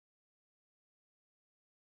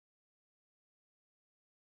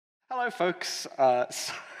Hello, folks.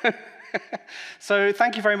 So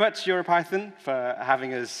thank you very much, EuroPython, for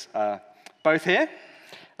having us both here.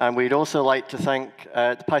 And we'd also like to thank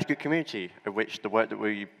the PyScript community, of which the work that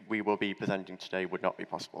we will be presenting today would not be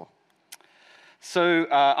possible. So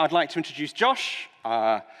I'd like to introduce Josh.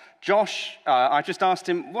 Josh, I just asked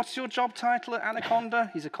him, what's your job title at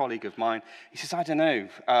Anaconda? He's a colleague of mine. He says, I don't know.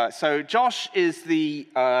 So Josh is the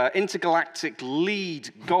intergalactic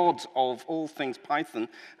lead god of all things Python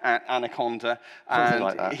at Anaconda. Something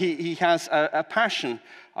like that. He has a passion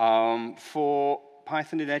for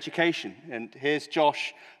Python in education. And here's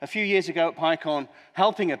Josh a few years ago at PyCon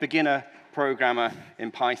helping a beginner programmer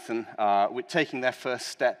in Python with taking their first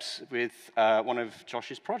steps with one of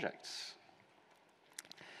Josh's projects.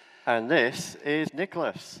 And this is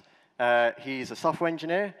Nicholas. He's a software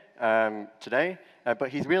engineer today, but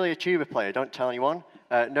he's really a tuba player. Don't tell anyone.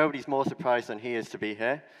 Nobody's more surprised than he is to be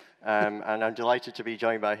here. And I'm delighted to be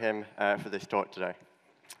joined by him for this talk today.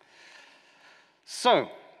 So,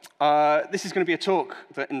 this is going to be a talk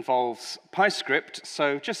that involves PyScript.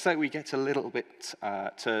 So just so we get a little bit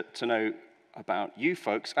to know about you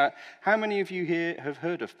folks, how many of you here have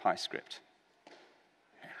heard of PyScript?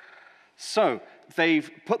 So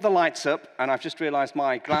they've put the lights up, and I've just realized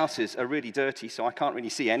my glasses are really dirty, so I can't really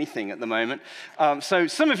see anything at the moment. So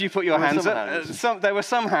some of you put your hands up. There were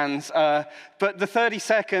some hands, but the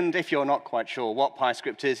 30-second, if you're not quite sure what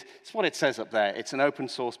PyScript is, it's what it says up there. It's an open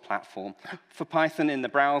source platform for Python in the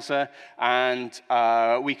browser, and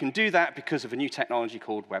we can do that because of a new technology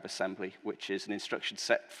called WebAssembly, which is an instruction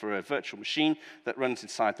set for a virtual machine that runs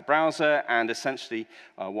inside the browser, and essentially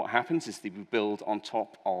what happens is that we build on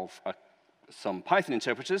top of some Python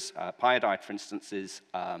interpreters. Pyodide, for instance, is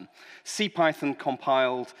CPython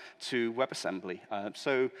compiled to WebAssembly.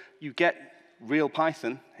 So you get real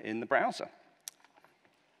Python in the browser.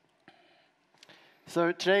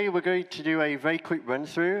 So today we're going to do a very quick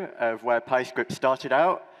run-through of where PyScript started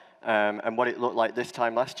out and what it looked like this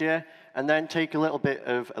time last year, and then take a little bit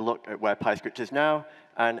of a look at where PyScript is now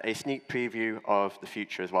and a sneak preview of the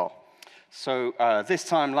future as well. So this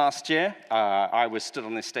time last year, I was stood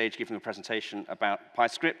on this stage giving a presentation about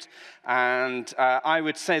PyScript, and I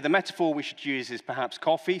would say the metaphor we should use is perhaps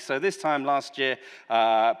coffee. So this time last year,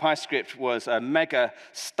 PyScript was a mega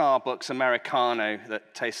Starbucks Americano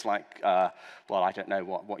that tastes like, well, I don't know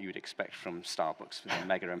what you would expect from Starbucks with a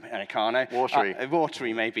mega Americano. Watery.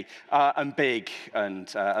 Watery, maybe, and big, and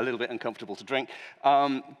a little bit uncomfortable to drink.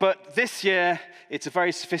 But this year, it's a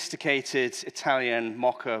very sophisticated Italian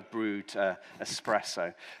mocha brewed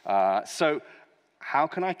espresso. So how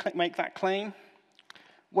can I make that claim?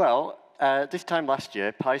 Well, this time last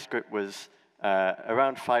year, PyScript was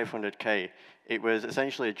around 500K. It was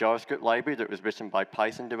essentially a JavaScript library that was written by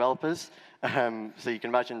Python developers. So you can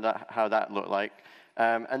imagine how that looked like.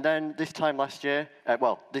 And then this time last year,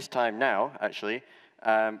 well, this time now, actually,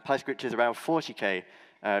 PyScript is around 40K.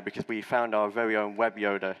 Because we found our very own Web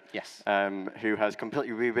Yoda, yes. Who has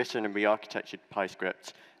completely rewritten and re-architectured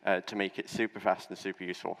PyScript to make it super fast and super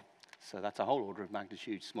useful. So that's a whole order of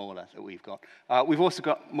magnitude smaller that we've got. We've also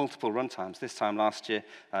got multiple runtimes. This time last year,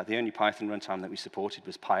 the only Python runtime that we supported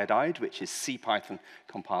was Pyodide, which is CPython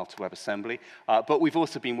compiled to WebAssembly. But we've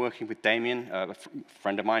also been working with Damien, a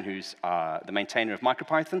friend of mine who's the maintainer of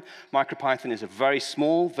MicroPython. MicroPython is a very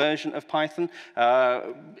small version of Python.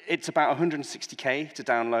 It's about 160K to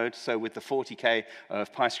download. So with the 40K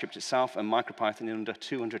of PyScript itself and MicroPython in under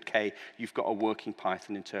 200K, you've got a working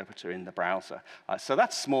Python interpreter in the browser. So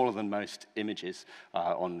that's smaller than most images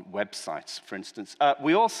on websites, for instance.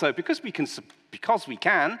 We also, because we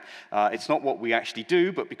can, it's not what we actually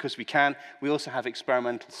do, but because we can, we also have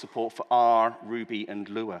experimental support for R, Ruby, and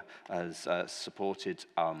Lua as supported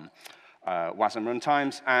WASM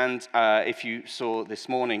runtimes. And if you saw this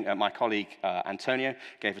morning, my colleague Antonio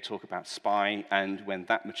gave a talk about Spy, and when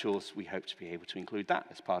that matures, we hope to be able to include that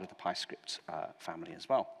as part of the PyScript family as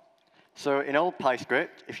well. So in old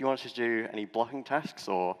PyScript, if you wanted to do any blocking tasks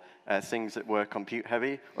or things that were compute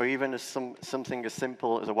heavy, or even as something as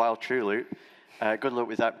simple as a while true loop, good luck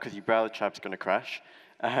with that because your browser tab's going to crash.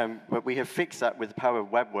 But we have fixed that with the power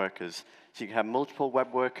of web workers. So you can have multiple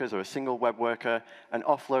web workers or a single web worker and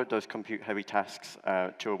offload those compute heavy tasks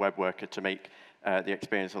to a web worker to make the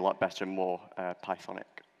experience a lot better and more Pythonic.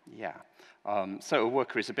 Yeah. So a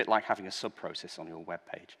worker is a bit like having a sub-process on your web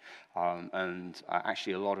page. And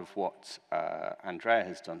actually, a lot of what Andrea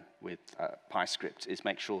has done with PyScript is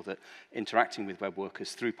make sure that interacting with web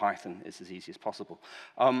workers through Python is as easy as possible.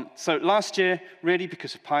 So last year, really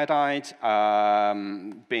because of Pyodide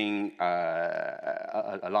being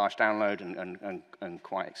a large download and and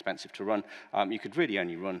quite expensive to run. You could really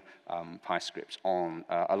only run PyScript on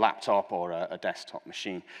a laptop or a desktop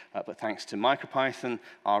machine. But thanks to MicroPython,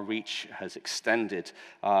 our reach has extended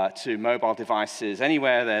to mobile devices.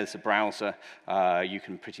 Anywhere there's a browser, you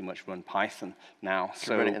can pretty much run Python now.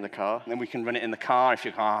 So run it in the car? And we can run it in the car if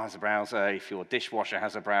your car has a browser, if your dishwasher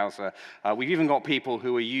has a browser. We've even got people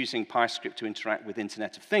who are using PyScript to interact with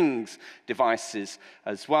Internet of Things devices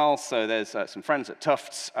as well. So there's some friends at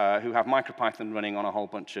Tufts who have MicroPython running on a whole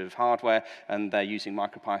bunch of hardware, and they're using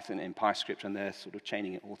MicroPython in PyScript, and they're sort of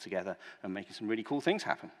chaining it all together and making some really cool things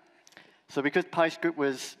happen. So because PyScript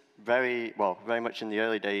was very much in the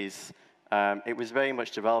early days, it was very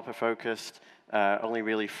much developer-focused, only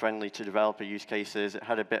really friendly to developer use cases. It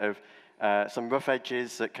had a bit of some rough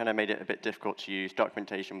edges that kind of made it a bit difficult to use.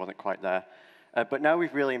 Documentation wasn't quite there. But now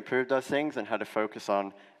we've really improved those things and had a focus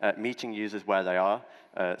on meeting users where they are.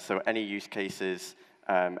 So any use cases,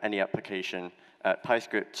 any application,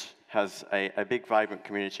 PyScript has a big, vibrant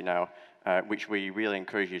community now, which we really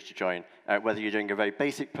encourage you to join. Whether you're doing a very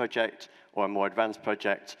basic project or a more advanced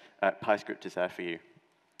project, PyScript is there for you.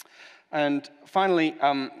 And finally,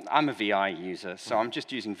 I'm a VI user, so I'm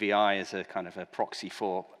just using VI as a kind of a proxy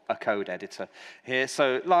for a code editor here.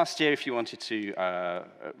 So last year, if you wanted to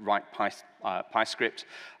write PyScript,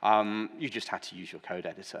 you just had to use your code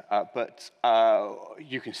editor. But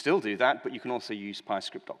you can still do that, but you can also use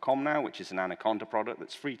PyScript.com now, which is an Anaconda product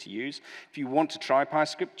that's free to use. If you want to try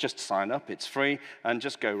PyScript, just sign up. It's free, and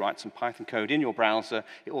just go write some Python code in your browser.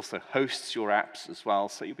 It also hosts your apps as well,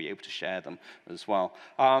 so you'll be able to share them as well.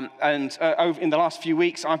 And in the last few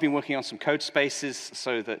weeks, I've been working on some code spaces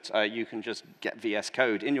so that you can just get VS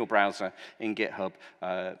Code in your browser in GitHub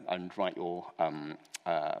and write your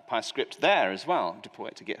PyScript there as well, deploy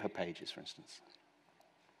it to GitHub pages, for instance.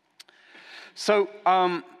 So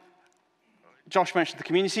Josh mentioned the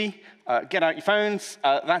community. Get out your phones.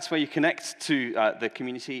 That's where you connect to the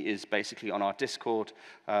community, is basically on our Discord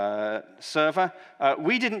server.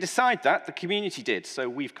 We didn't decide that. The community did. So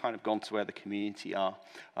we've kind of gone to where the community are.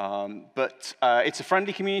 But it's a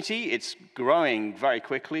friendly community. It's growing very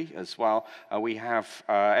quickly as well. We have,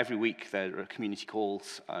 every week, there are community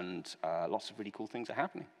calls, and lots of really cool things are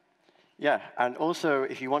happening. Yeah, and also,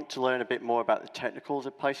 if you want to learn a bit more about the technicals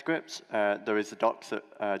of PyScript, there is the docs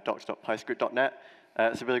at docs.pyscript.net.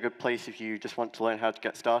 It's a really good place if you just want to learn how to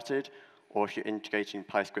get started, or if you're integrating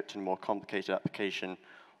PyScript in a more complicated application.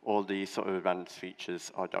 All the sort of advanced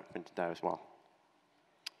features are documented there as well.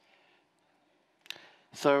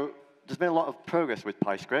 So there's been a lot of progress with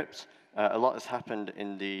PyScript. A lot has happened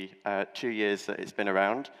in the 2 years that it's been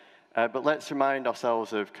around. But let's remind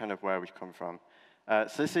ourselves of kind of where we've come from.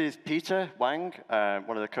 So this is Peter Wang,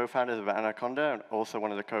 one of the co-founders of Anaconda, and also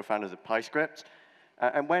one of the co-founders of PyScript.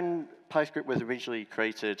 And when PyScript was originally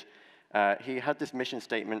created, he had this mission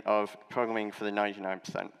statement of programming for the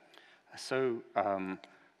 99%. So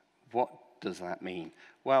what does that mean?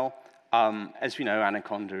 Well, as we know,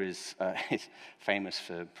 Anaconda is famous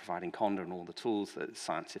for providing Conda and all the tools that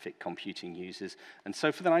scientific computing uses. And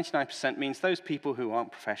so for the 99% means those people who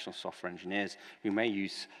aren't professional software engineers, who may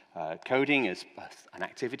use coding as an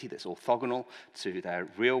activity that's orthogonal to their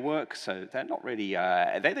real work. So they're not really,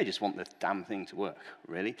 they just want the damn thing to work,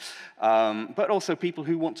 really. But also people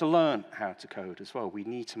who want to learn how to code as well. We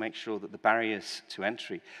need to make sure that the barriers to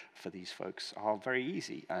entry for these folks are very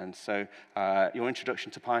easy. And so your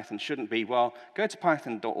introduction to Python shouldn't be, well, go to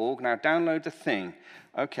python.org, now download the thing.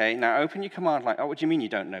 Okay, now open your command line. Oh, what do you mean you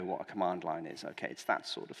don't know what a command line is? Okay, it's that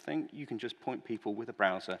sort of thing. You can just point people with a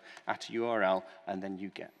browser at a URL, and then you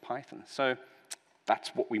get Python. So that's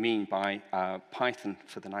what we mean by Python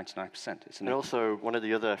for the 99%. And also, one of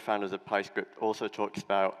the other founders of PyScript also talks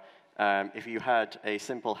about if you had a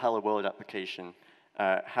simple Hello World application,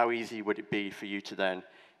 how easy would it be for you to then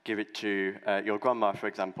give it to your grandma, for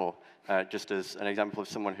example, just as an example of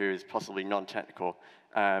someone who is possibly non-technical.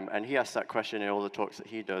 And he asks that question in all the talks that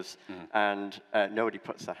he does, and nobody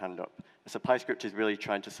puts their hand up. So PyScript is really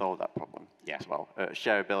trying to solve that problem as well,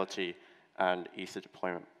 shareability and ease of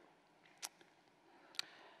deployment.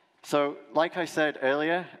 So like I said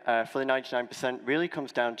earlier, for the 99%, really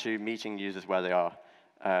comes down to meeting users where they are,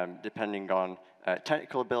 depending on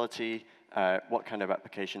technical ability, what kind of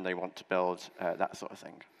application they want to build, that sort of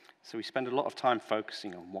thing. So we spend a lot of time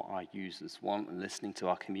focusing on what our users want and listening to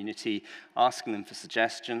our community, asking them for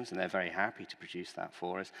suggestions, and they're very happy to produce that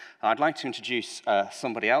for us. I'd like to introduce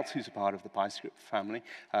somebody else who's a part of the PyScript family.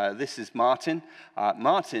 This is Martin.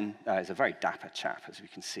 Martin is a very dapper chap, as we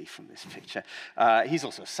can see from this picture. He's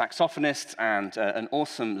also a saxophonist and an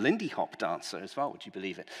awesome Lindy Hop dancer as well, would you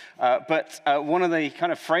believe it? But one of the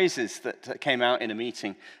kind of phrases that came out in a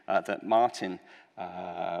meeting that Martin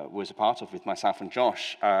was a part of with myself and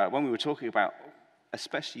Josh, when we were talking about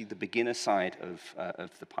especially the beginner side of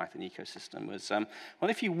the Python ecosystem, was, well,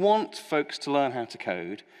 if you want folks to learn how to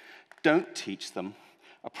code, don't teach them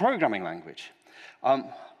a programming language.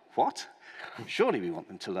 What? Surely we want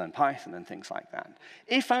them to learn Python and things like that.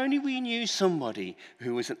 If only we knew somebody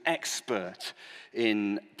who was an expert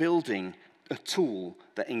in building a tool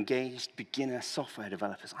that engaged beginner software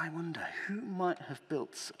developers. I wonder who might have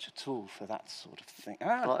built such a tool for that sort of thing.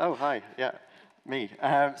 Well, oh, hi, yeah, me.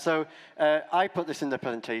 I put this in the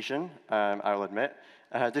presentation, I'll admit.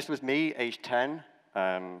 This was me, age 10,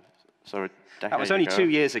 so a decade That was only ago. 2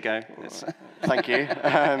 years ago. Thank you.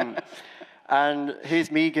 And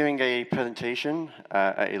here's me giving a presentation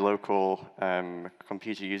at a local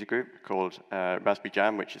computer user group called Raspberry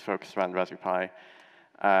Jam, which is focused around Raspberry Pi.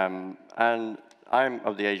 And I'm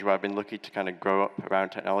of the age where I've been lucky to kind of grow up around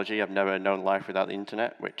technology. I've never known life without the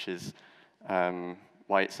internet, which is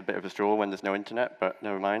why it's a bit of a struggle when there's no internet, but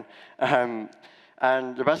never mind. And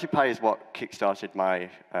the Raspberry Pi is what kickstarted my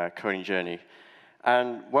coding journey.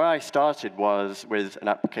 And where I started was with an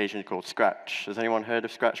application called Scratch. Has anyone heard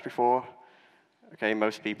of Scratch before? Okay,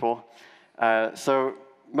 most people. So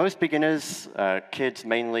most beginners, kids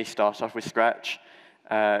mainly, start off with Scratch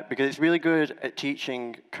because it's really good at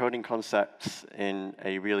teaching coding concepts in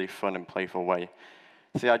a really fun and playful way.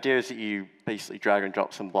 So the idea is that you basically drag and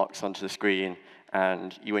drop some blocks onto the screen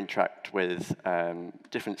and you interact with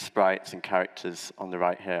different sprites and characters on the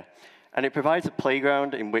right here. And it provides a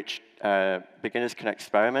playground in which beginners can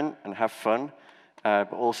experiment and have fun,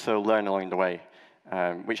 but also learn along the way,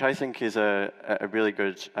 which I think is a really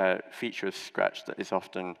good feature of Scratch that is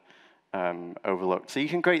often overlooked. So you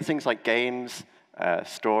can create things like games,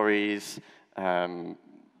 stories.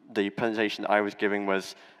 The presentation that I was giving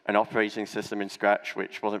was an operating system in Scratch,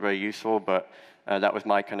 which wasn't very useful, but that was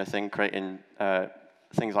my kind of thing, creating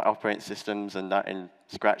things like operating systems and that in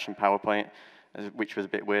Scratch and PowerPoint, which was a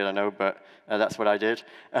bit weird, I know, but that's what I did.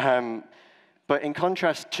 But in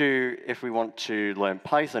contrast to if we want to learn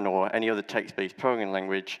Python or any other text-based programming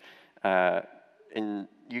language, in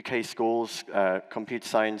UK schools, computer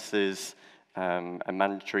science is a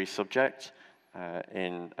mandatory subject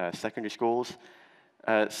in secondary schools.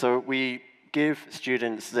 So we give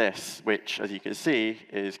students this, which, as you can see,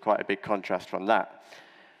 is quite a big contrast from that.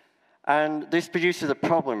 And this produces a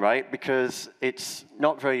problem, right? Because it's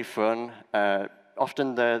not very fun.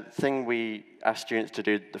 Often the thing we ask students to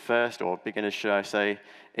do the first, or beginners should I say,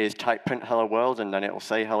 is type print hello world, and then it will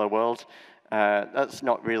say hello world. That's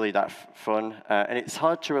not really that fun, and it's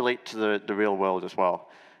hard to relate to the real world as well.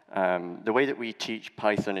 The way that we teach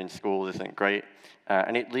Python in school isn't great,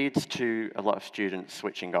 and it leads to a lot of students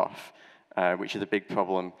switching off, which is a big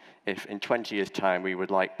problem if in 20 years' time we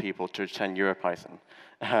would like people to attend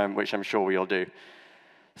EuroPython, which I'm sure we all do.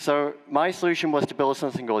 So my solution was to build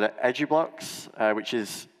something called EduBlocks, which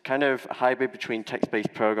is kind of a hybrid between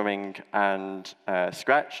text-based programming and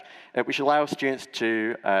Scratch, which allows students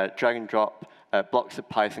to drag and drop blocks of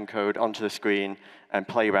Python code onto the screen and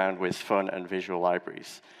play around with fun and visual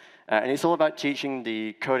libraries. And it's all about teaching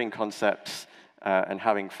the coding concepts and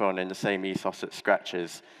having fun in the same ethos that Scratch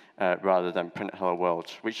is, rather than print hello world,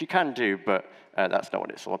 which you can do, but that's not what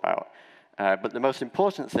it's all about. But the most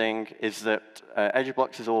important thing is that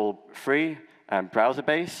EduBlocks is all free and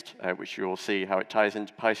browser-based, which you will see how it ties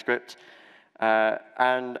into PyScript.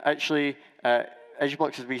 And actually,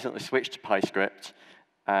 EduBlocks has recently switched to PyScript,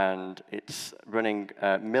 and it's running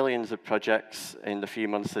millions of projects in the few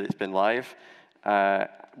months that it's been live,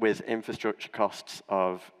 with infrastructure costs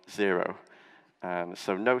of 0.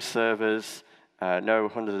 So no servers, no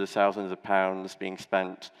hundreds of thousands of pounds being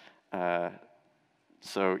spent.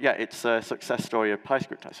 So yeah, it's a success story of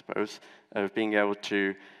PyScript, I suppose, of being able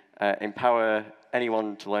to empower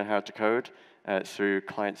anyone to learn how to code through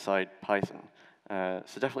client-side Python.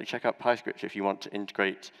 So definitely check out PyScript if you want to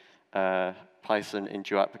integrate Python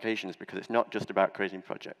into your applications, because it's not just about creating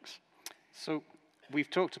projects. So we've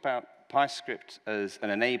talked about PyScript as an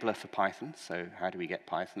enabler for Python, so how do we get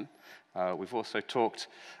Python? We've also talked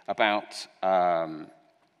about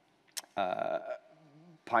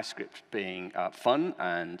PyScript being fun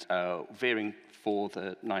and veering for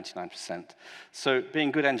the 99%. So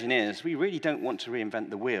being good engineers, we really don't want to reinvent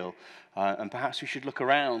the wheel, and perhaps we should look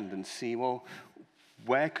around and see, well,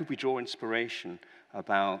 where could we draw inspiration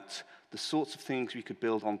about the sorts of things we could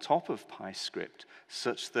build on top of PyScript,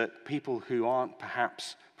 such that people who aren't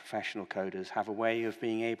perhaps professional coders have a way of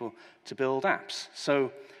being able to build apps.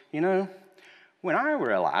 So, you know, when I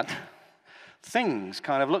were a lad, things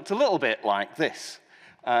kind of looked a little bit like this.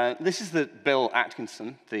 This is Bill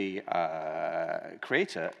Atkinson, the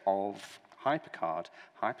creator of HyperCard.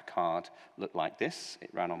 HyperCard looked like this. It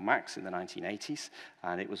ran on Macs in the 1980s,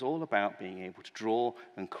 and it was all about being able to draw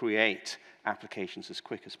and create applications as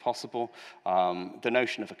quick as possible. The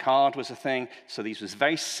notion of a card was a thing, so these was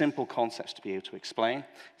very simple concepts to be able to explain.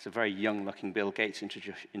 It's a very young-looking Bill Gates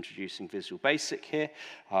introducing Visual Basic here.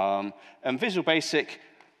 And Visual Basic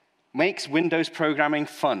makes Windows programming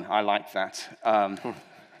fun. I like that.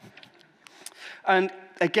 And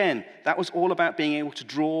again, that was all about being able to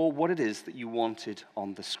draw what it is that you wanted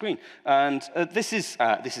on the screen. And this is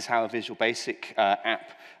how a Visual Basic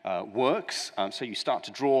app works. So you start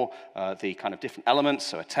to draw the kind of different elements,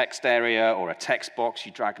 so a text area or a text box,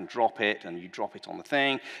 you drag and drop it, and you drop it on the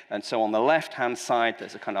thing. And so on the left-hand side,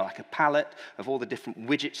 there's a kind of like a palette of all the different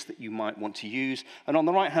widgets that you might want to use. And on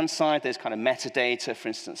the right-hand side, there's kind of metadata, for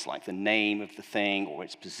instance, like the name of the thing, or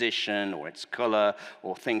its position, or its color,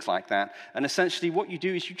 or things like that. And essentially, what you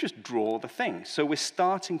do is you just draw the thing. So we're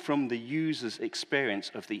starting from the user's experience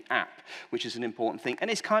of the app, which is an important thing. And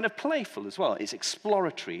it's kind of playful as well. It's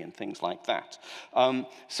exploratory and things like that.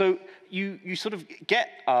 So you sort of get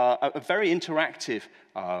a very interactive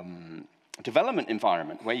development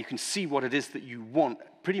environment where you can see what it is that you want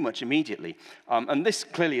pretty much immediately. And this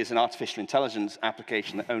clearly is an artificial intelligence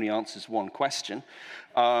application that only answers one question.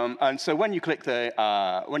 And so when you click the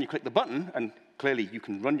button, and clearly you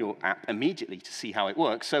can run your app immediately to see how it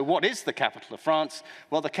works. So what is the capital of France?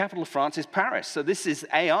 Well, the capital of France is Paris. So this is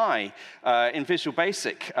AI in Visual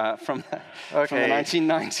Basic from the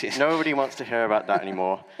 1990s. Nobody wants to hear about that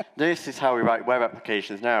anymore. This is how we write web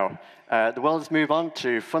applications now. The world has moved on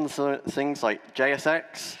to fun things like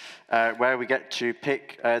JSX, where we get to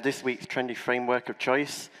pick this week's trendy framework of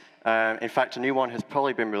choice. In fact, a new one has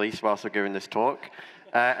probably been released whilst we're giving this talk.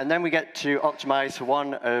 And then we get to optimize for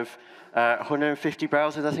one of 150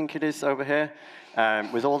 browsers, I think it is, over here,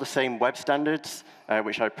 with all the same web standards,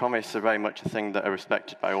 which I promise are very much a thing that are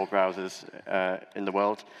respected by all browsers in the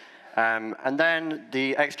world. And then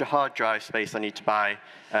the extra hard drive space I need to buy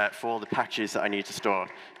for all the patches that I need to store.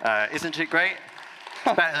 Isn't it great?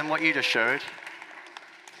 It's better than what you just showed.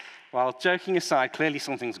 Well, joking aside, clearly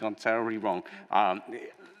something's gone terribly wrong.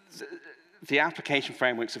 The application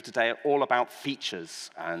frameworks of today are all about features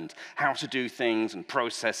and how to do things and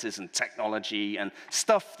processes and technology and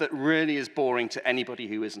stuff that really is boring to anybody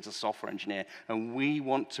who isn't a software engineer. And we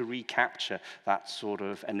want to recapture that sort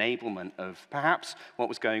of enablement of perhaps what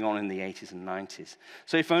was going on in the 80s and 90s.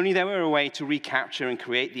 So if only there were a way to recapture and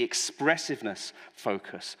create the expressiveness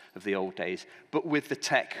focus of the old days, but with the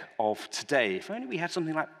tech of today. If only we had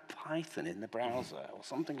something like Python in the browser or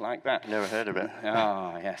something like that. Never heard of it.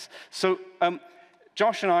 Ah, yes. So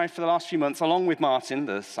Josh and I, for the last few months, along with Martin,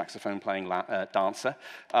 the saxophone-playing dancer,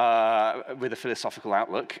 with a philosophical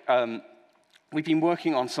outlook, we've been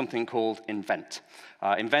working on something called Invent.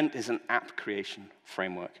 Invent is an app creation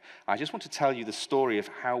framework. I just want to tell you the story of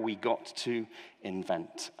how we got to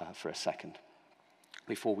Invent for a second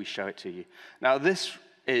before we show it to you. Now, this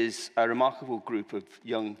is a remarkable group of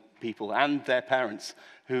young people and their parents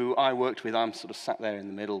who I worked with. I'm sort of sat there in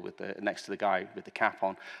the middle with next to the guy with the cap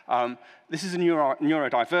on. This is a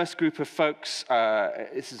neurodiverse group of folks.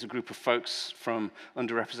 This is a group of folks from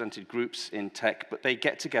underrepresented groups in tech, but they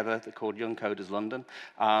get together. They're called Young Coders London.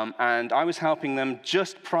 And I was helping them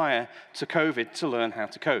just prior to COVID to learn how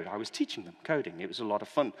to code. I was teaching them coding. It was a lot of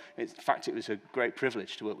fun. In fact, it was a great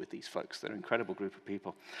privilege to work with these folks. They're an incredible group of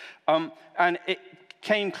people. And it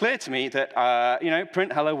came clear to me that,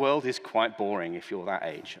 print hello world is quite boring if you're that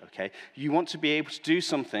age, okay? You want to be able to do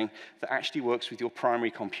something that actually works with your primary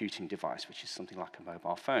computing device, which is something like a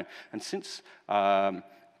mobile phone. And since I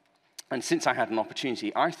had an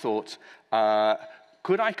opportunity, I thought,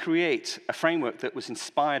 could I create a framework that was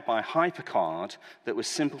inspired by HyperCard, that was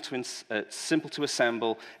simple to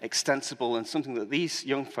assemble, extensible, and something that these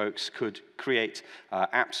young folks could create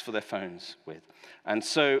apps for their phones with? And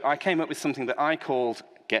so I came up with something that I called,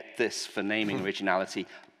 get this for naming originality,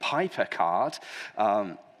 PyperCard,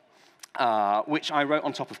 which I wrote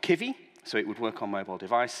on top of Kivy, so it would work on mobile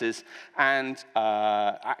devices. And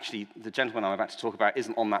actually, the gentleman I'm about to talk about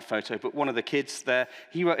isn't on that photo, but one of the kids there,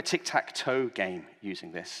 he wrote a tic-tac-toe game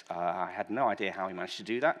using this. I had no idea how he managed to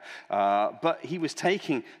do that, but he was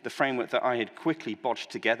taking the framework that I had quickly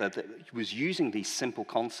bodged together that was using these simple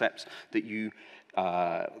concepts that you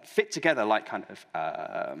fit together like kind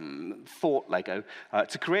of thought Lego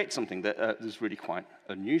to create something that was really quite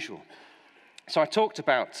unusual. So I talked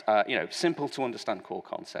about, simple to understand core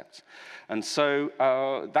concepts. And so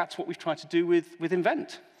that's what we've tried to do with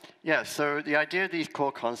Invent. Yeah, so the idea of these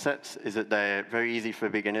core concepts is that they're very easy for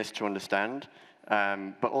beginners to understand,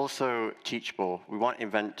 but also teachable. We want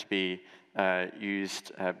Invent to be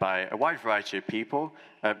used by a wide variety of people,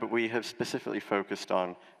 but we have specifically focused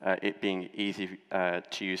on it being easy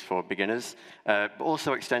to use for beginners, but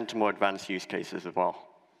also extend to more advanced use cases as well.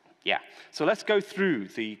 Yeah, so let's go through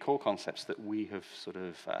the core concepts that we have sort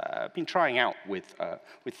of been trying out with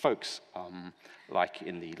folks, like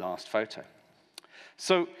in the last photo.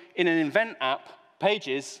 So in an event app,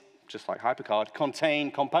 pages, just like HyperCard,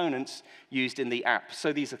 contain components used in the app.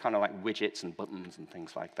 So these are kind of like widgets and buttons and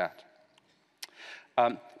things like that.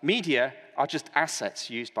 Media are just assets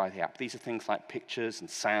used by the app. These are things like pictures and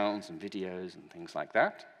sounds and videos and things like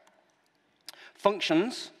that.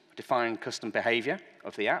 Functions define custom behavior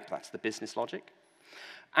of the app. That's the business logic.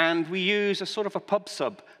 And we use a sort of a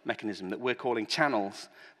pub-sub mechanism that we're calling channels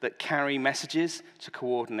that carry messages to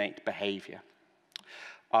coordinate behavior.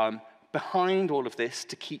 Behind all of this,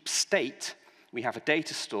 to keep state, we have a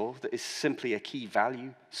data store that is simply a key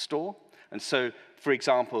value store. And so, for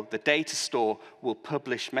example, the data store will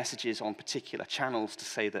publish messages on particular channels to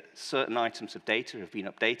say that certain items of data have been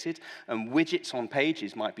updated, and widgets on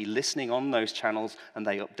pages might be listening on those channels, and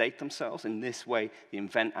they update themselves. In this way, the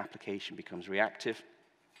event application becomes reactive.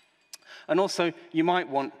 And also, you might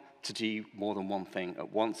want to do more than one thing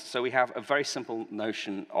at once. So we have a very simple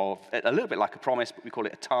notion of, a little bit like a promise, but we call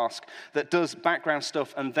it a task, that does background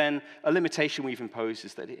stuff, and then a limitation we've imposed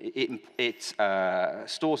is that it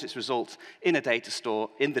stores its results in a data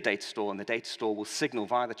store, and the data store will signal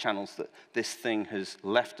via the channels that this thing has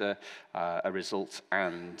left a result,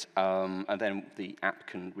 and then the app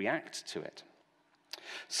can react to it.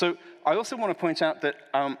 So I also want to point out that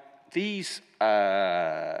these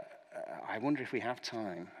I wonder if we have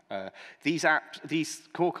time. These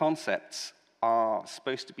core concepts are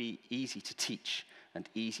supposed to be easy to teach and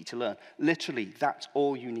easy to learn. Literally, that's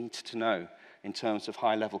all you need to know in terms of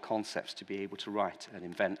high-level concepts to be able to write an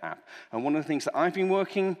event app. And one of the things that I've been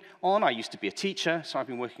working on, I used to be a teacher, so I've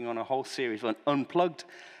been working on a whole series of unplugged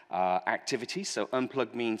activities. So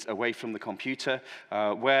unplugged means away from the computer,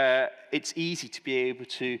 where it's easy to be able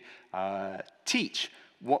to teach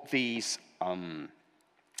what these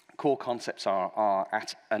core concepts are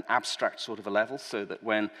at an abstract sort of a level, so that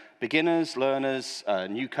when beginners, learners,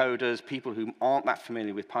 new coders, people who aren't that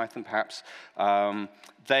familiar with Python perhaps,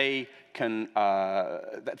 they've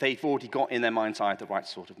already got in their mind's eye the right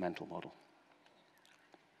sort of mental model.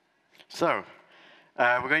 So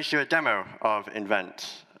we're going to do a demo of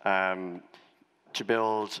Invent to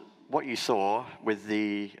build what you saw with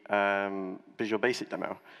the Visual Basic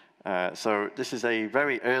demo. So this is a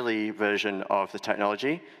very early version of the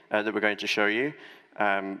technology that we're going to show you,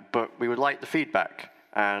 but we would like the feedback,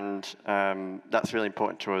 and that's really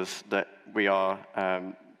important to us, that we are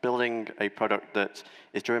building a product that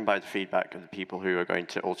is driven by the feedback of the people who are going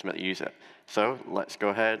to ultimately use it. So let's go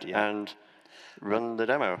ahead and run the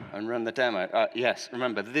demo. And run the demo. Yes,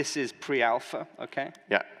 remember, this is pre-alpha, okay?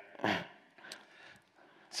 Yeah.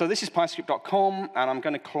 So this is PyScript.com, and I'm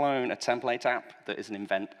going to clone a template app that is an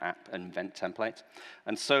event app, an event template.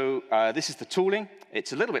 And so this is the tooling.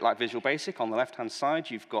 It's a little bit like Visual Basic. On the left-hand side,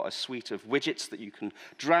 you've got a suite of widgets that you can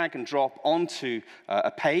drag and drop onto a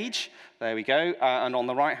page. There we go. And on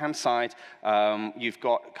the right-hand side, you've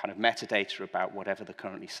got kind of metadata about whatever the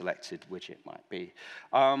currently selected widget might be.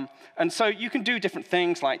 And so you can do different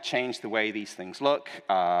things, like change the way these things look,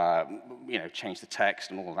 change the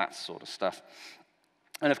text and all of that sort of stuff.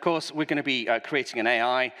 And of course, we're going to be creating an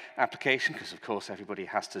AI application, because of course everybody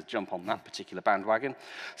has to jump on that particular bandwagon.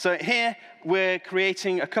 So here, we're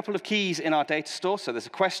creating a couple of keys in our data store. So there's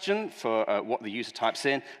a question for what the user types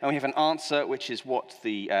in, and we have an answer, which is what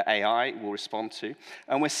the AI will respond to.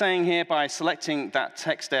 And we're saying here, by selecting that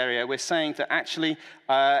text area, we're saying that actually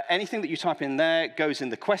anything that you type in there goes in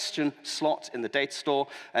the question slot in the data store,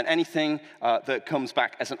 and anything that comes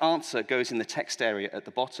back as an answer goes in the text area at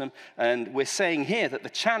the bottom. And we're saying here that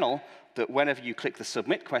the channel, that whenever you click the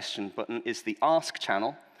submit question button, is the ask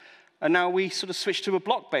channel. And now we sort of switch to a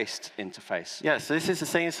block-based interface. Yeah, so this is the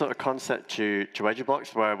same sort of concept to Edge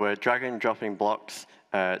blocks, where we're dragging and dropping blocks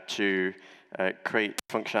to create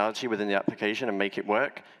functionality within the application and make it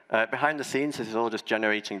work. Behind the scenes, this is all just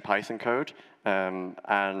generating Python code. As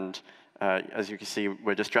you can see,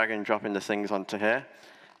 we're just dragging and dropping the things onto here.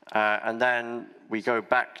 And then we go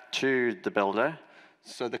back to the builder.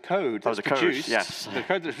 So the code that's produced, yes. The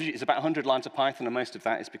code that's produced is about 100 lines of Python, and most of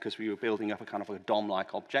that is because we were building up a kind of a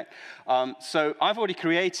DOM-like object. So I've already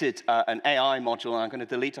created an AI module, and I'm going to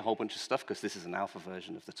delete a whole bunch of stuff because this is an alpha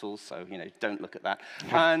version of the tool, so don't look at that.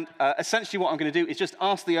 And essentially what I'm going to do is just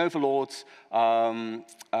ask the overlords from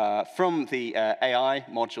the AI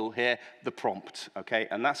module here the prompt, okay?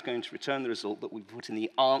 And that's going to return the result that we put in the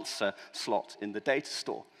answer slot in the data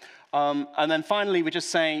store. And then finally, we're just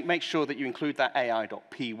saying, make sure that you include that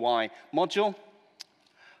ai.py module.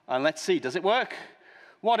 And let's see, does it work?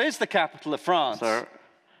 What is the capital of France? So,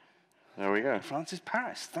 there we go. France is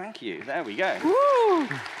Paris. Thank you. There we go. Woo!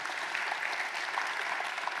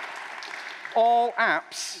 All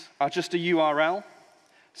apps are just a URL.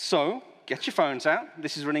 So get your phones out.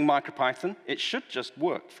 This is running MicroPython. It should just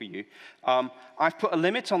work for you. I've put a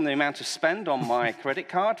limit on the amount of spend on my credit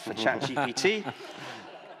card for ChatGPT.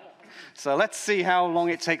 So let's see how long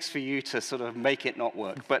it takes for you to sort of make it not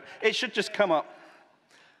work. But it should just come up.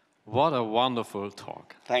 What a wonderful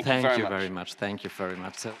talk. Thank you very much. Thank you very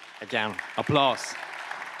much. So, again, applause.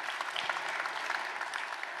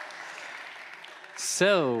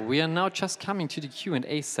 So, we are now just coming to the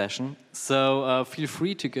Q&A session. So, feel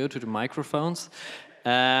free to go to the microphones.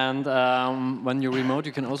 And when you're remote,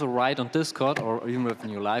 you can also write on Discord, or even when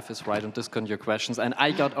you're live, is write on Discord your questions. And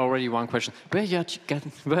I got already one question. Where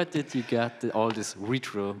did you get all these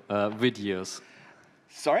retro videos?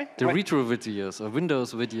 Sorry? The retro videos, or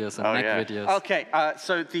Windows videos, and Mac videos. Okay,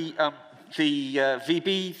 so the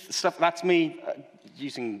VB stuff, that's me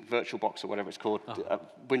using VirtualBox or whatever it's called,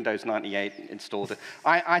 Windows 98 installed it.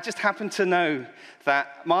 I just happen to know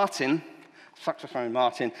that Martin, saxophone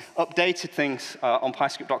Martin, updated things on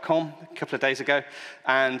PyScript.com a couple of days ago,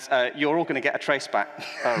 and you're all going to get a traceback.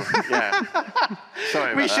 Oh, yeah.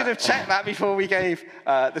 Sorry about We should have checked that before we gave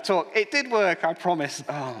the talk. It did work, I promise.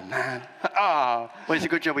 Oh, man. Well, it's a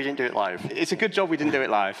good job we didn't do it live. It's a good job we didn't do it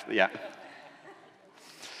live, yeah.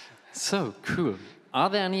 So, cool. Are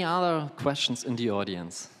there any other questions in the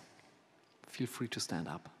audience? Feel free to stand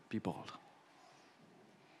up. Be bold.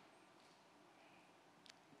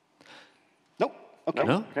 Nope. Okay.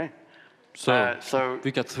 No? Okay. So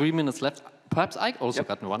we got 3 minutes left. Perhaps I also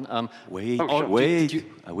got one. Wait, sure. wait.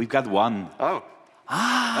 We've got one. Oh.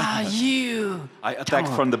 You! I attacked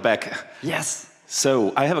from the back. Yes.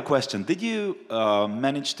 So I have a question. Did you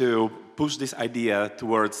manage to push this idea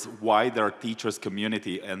towards wider teachers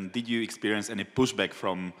community, and did you experience any pushback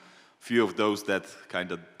from few of those that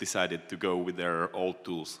kind of decided to go with their old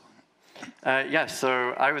tools? Yes,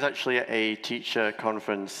 so I was actually at a teacher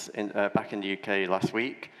conference back in the UK last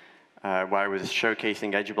week, where I was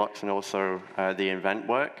showcasing EduBlocks and also the Invent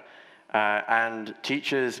work. And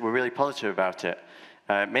teachers were really positive about it,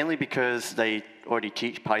 mainly because they already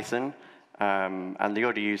teach Python, and they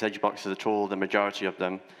already use EduBlocks as a tool, the majority of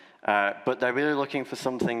them. But they're really looking for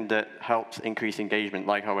something that helps increase engagement,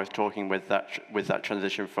 like I was talking with that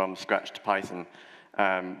transition from Scratch to Python,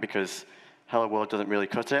 because Hello World doesn't really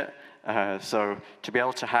cut it. So to be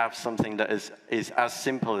able to have something that is as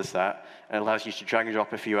simple as that, and allows you to drag and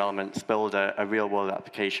drop a few elements, build a real-world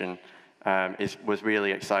application, was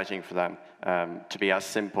really exciting for them, to be as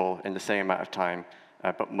simple in the same amount of time,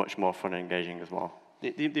 but much more fun and engaging as well.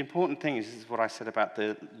 The important thing is what I said about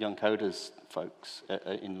the young coders folks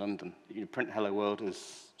in London. You know, print Hello World,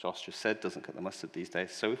 as Josh just said, doesn't cut the mustard these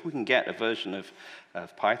days. So if we can get a version of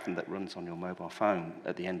Python that runs on your mobile phone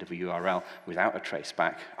at the end of a URL without a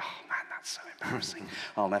traceback, oh man, that's so embarrassing.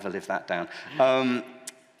 I'll never live that down.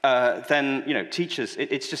 Then, you know, teachers,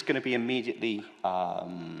 it's just going to be immediately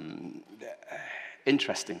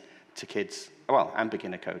interesting to kids, well, and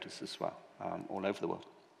beginner coders as well, all over the world.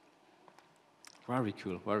 Very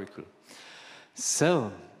cool, very cool.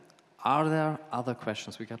 So, are there other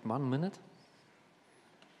questions? We got 1 minute?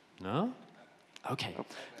 No? Okay. All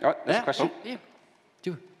right, there's a question. Yeah,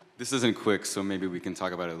 do. This isn't quick, so maybe we can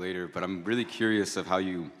talk about it later, but I'm really curious of how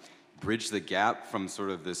you bridge the gap from sort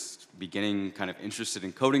of this beginning kind of interested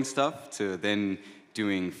in coding stuff to then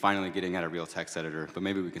finally getting at a real text editor. But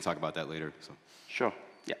maybe we can talk about that later. So. Sure.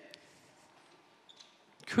 Yeah.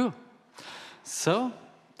 Cool. So,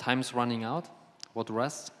 time's running out. What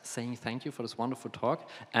rest? Saying thank you for this wonderful talk,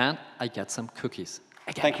 and I get some cookies.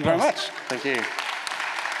 Again, Thank you very much. Thank you.